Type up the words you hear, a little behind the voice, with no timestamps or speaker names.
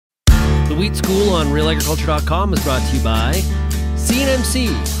The Wheat School on RealAgriculture.com is brought to you by CNMC,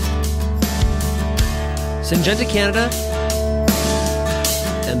 Syngenta Canada,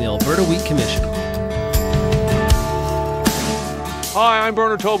 and the Alberta Wheat Commission. Hi, I'm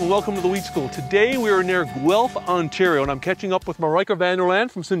Bernard Tobin. Welcome to the Wheat School. Today we are near Guelph, Ontario, and I'm catching up with Marijka Vanderlaan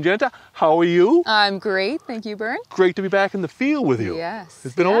from Syngenta. How are you? I'm great, thank you, Bern. Great to be back in the field with you. Yes.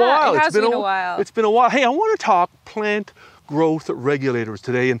 It's been a while. It has been a while. It's been a while. Hey, I want to talk plant growth regulators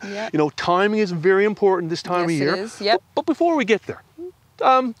today, and you know, timing is very important this time of year. Yes, it is. Yep. But before we get there,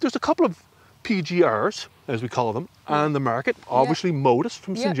 there's a couple of PGRs, as we call them, on the market. Obviously, Modus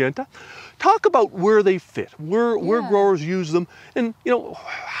from Syngenta. Talk about where they fit, where growers use them, and you know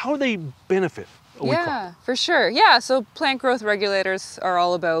how they benefit a wheat crop. For sure. Yeah. So plant growth regulators are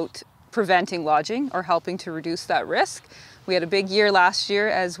all about preventing lodging or helping to reduce that risk. We had a big year last year,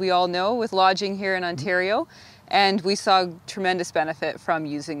 as we all know, with lodging here in Ontario. And we saw tremendous benefit from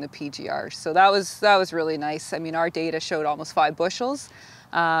using the PGRs. So that was really nice. I mean, our data showed almost 5 bushels.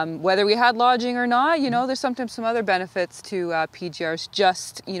 Whether we had lodging or not, you know, there's sometimes some other benefits to PGRs,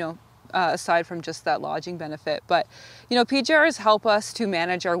 just, you know, aside from just that lodging benefit. But, you know, PGRs help us to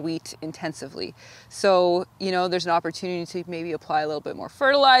manage our wheat intensively. So, you know, there's an opportunity to maybe apply a little bit more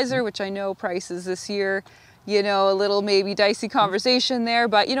fertilizer, which I know prices this year, you know, a little maybe dicey conversation there.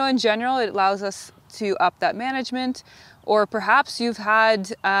 But, you know, in general, it allows us to up that management. Or perhaps you've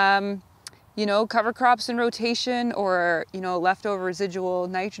had you know, cover crops in rotation, or, you know, leftover residual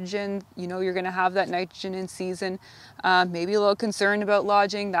nitrogen. You know, you're going to have that nitrogen in season. Maybe a little concerned about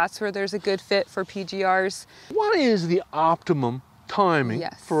lodging. That's where there's a good fit for PGRs. What is the optimum timing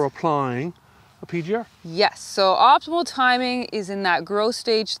for applying a PGR? Yes, so optimal timing is in that growth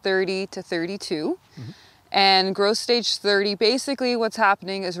stage 30 to 32. And growth stage 30, basically what's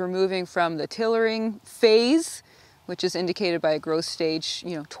happening is we're moving from the tillering phase, which is indicated by a growth stage,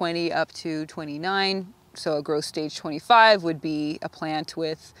 you know, 20 up to 29. So a growth stage 25 would be a plant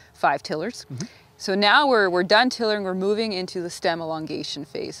with 5 tillers. So now we're done tillering, we're moving into the stem elongation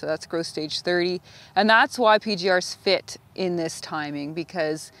phase. So that's growth stage 30. And that's why PGRs fit in this timing,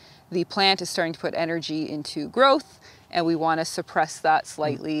 because the plant is starting to put energy into growth, and we want to suppress that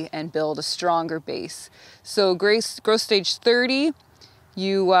slightly and build a stronger base. So growth stage 30,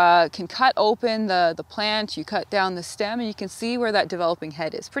 you can cut open the plant, you cut down the stem, and you can see where that developing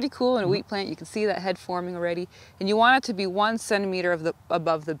head is. Pretty cool in a wheat plant, you can see that head forming already, and you want it to be 1 centimeter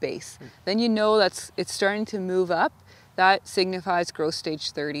above the base. Then you know it's starting to move up. That signifies growth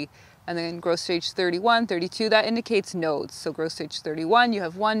stage 30. And then growth stage 31, 32, that indicates nodes. So growth stage 31, you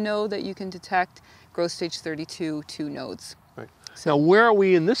have 1 node that you can detect. Growth stage 32, 2 nodes. So, now, where are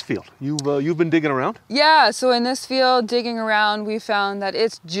we in this field? You've been digging around? Yeah, so in this field, digging around, we found that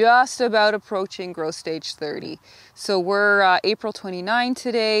it's just about approaching growth stage 30. So we're April 29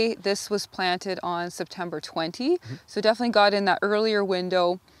 today. This was planted on September 20. So definitely got in that earlier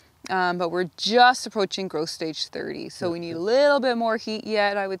window. But we're just approaching growth stage 30. So we need a little bit more heat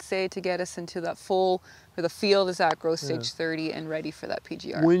yet, I would say, to get us into that full, where the field is at growth stage 30 and ready for that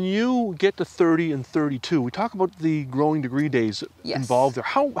PGR. When you get to 30 and 32, we talk about the growing degree days involved there.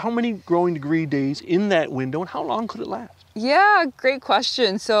 How many growing degree days in that window, and how long could it last? Yeah, great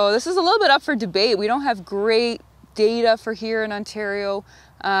question. So this is a little bit up for debate. We don't have great data for here in Ontario.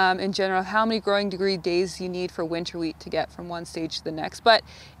 In general, how many growing degree days you need for winter wheat to get from one stage to the next. But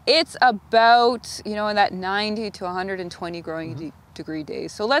it's about, you know, in that 90 to 120 growing degree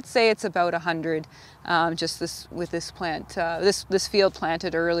days. So let's say it's about 100, just with this plant, this field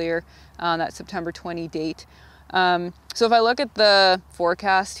planted earlier on that September 20 date. So if I look at the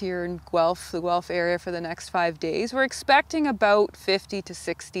forecast here in Guelph, the Guelph area for the next 5 days, we're expecting about 50 to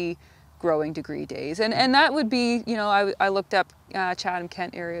 60 growing degree days, and that would be, you know, I looked up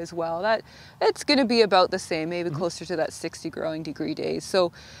Chatham-Kent area as well. That it's going to be about the same, maybe closer to that 60 growing degree days.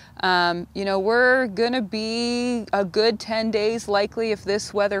 So, you know, we're going to be a good 10 days likely, if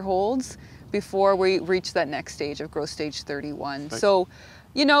this weather holds, before we reach that next stage of growth stage 31. Right. So,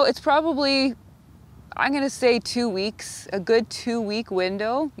 you know, it's probably, I'm going to say 2 weeks, a good 2-week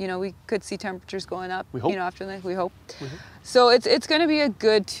window. You know, we could see temperatures going up, you know, after that, we hope. So it's going to be a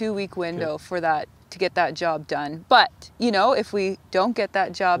good 2-week window for that, to get that job done. But, you know, if we don't get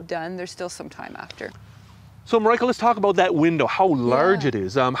that job done, there's still some time after. So Marijka, let's talk about that window, how large it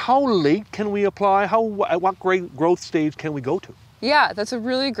is. How late can we apply? At what growth stage can we go to? Yeah, that's a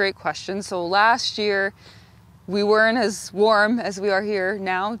really great question. So last year, we weren't as warm as we are here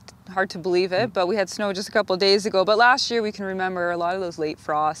now. Hard to believe it, but we had snow just a couple of days ago. But last year we can remember a lot of those late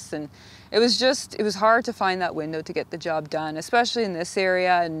frosts, and it was hard to find that window to get the job done, especially in this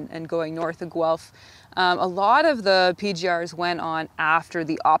area and going north of Guelph. A lot of the PGRs went on after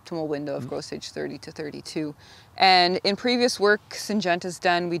the optimal window of growth stage 30 to 32. And in previous work Syngenta's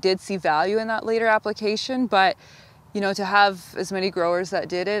done, we did see value in that later application, but to have as many growers that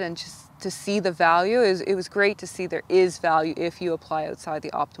did it and just to see the value, it was great to see there is value if you apply outside the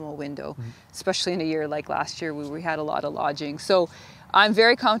optimal window, especially in a year like last year where we had a lot of lodging. So I'm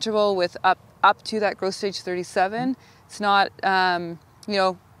very comfortable with up to that growth stage 37. It's not,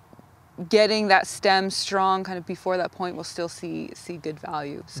 getting that stem strong kind of before that point, we'll still see good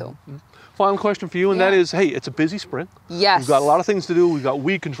value. So. Final question for you, and that is, hey, it's a busy spring. Yes. We've got a lot of things to do. We've got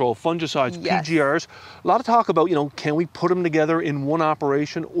weed control, fungicides, PGRs. A lot of talk about, can we put them together in one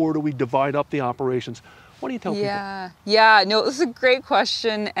operation, or do we divide up the operations? What do you tell people? Yeah, no, this is a great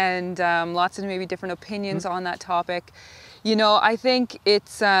question, and lots of maybe different opinions on that topic. I think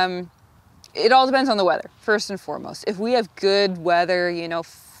it's, it all depends on the weather, first and foremost. If we have good weather,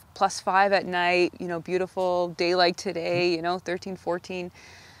 +5 at night, beautiful day like today, 13, 14,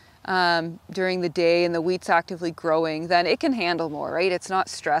 during the day and the wheat's actively growing, then it can handle more, right? It's not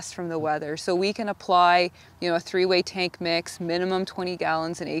stressed from the weather. So we can apply, a 3-way tank mix, minimum 20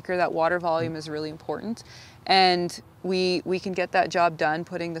 gallons an acre. That water volume is really important. And we can get that job done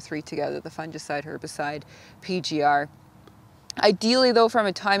putting the 3 together, the fungicide, herbicide, PGR. Ideally though, from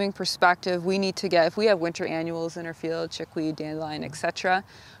a timing perspective, we need to get, if we have winter annuals in our field, chickweed, dandelion, etc.,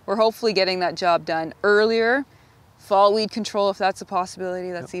 we're hopefully getting that job done earlier. Fall weed control, if that's a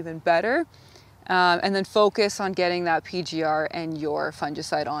possibility, that's even better. And then focus on getting that PGR and your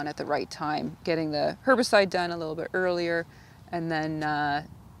fungicide on at the right time, getting the herbicide done a little bit earlier, and then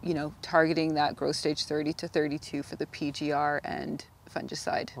targeting that growth stage 30 to 32 for the PGR and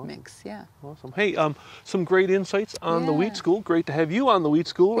fungicide mix. Yeah. Awesome. Hey, some great insights on the wheat school. Great to have you on the wheat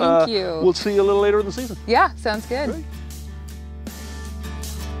school. Thank you. We'll see you a little later in the season. Yeah, sounds good. Great.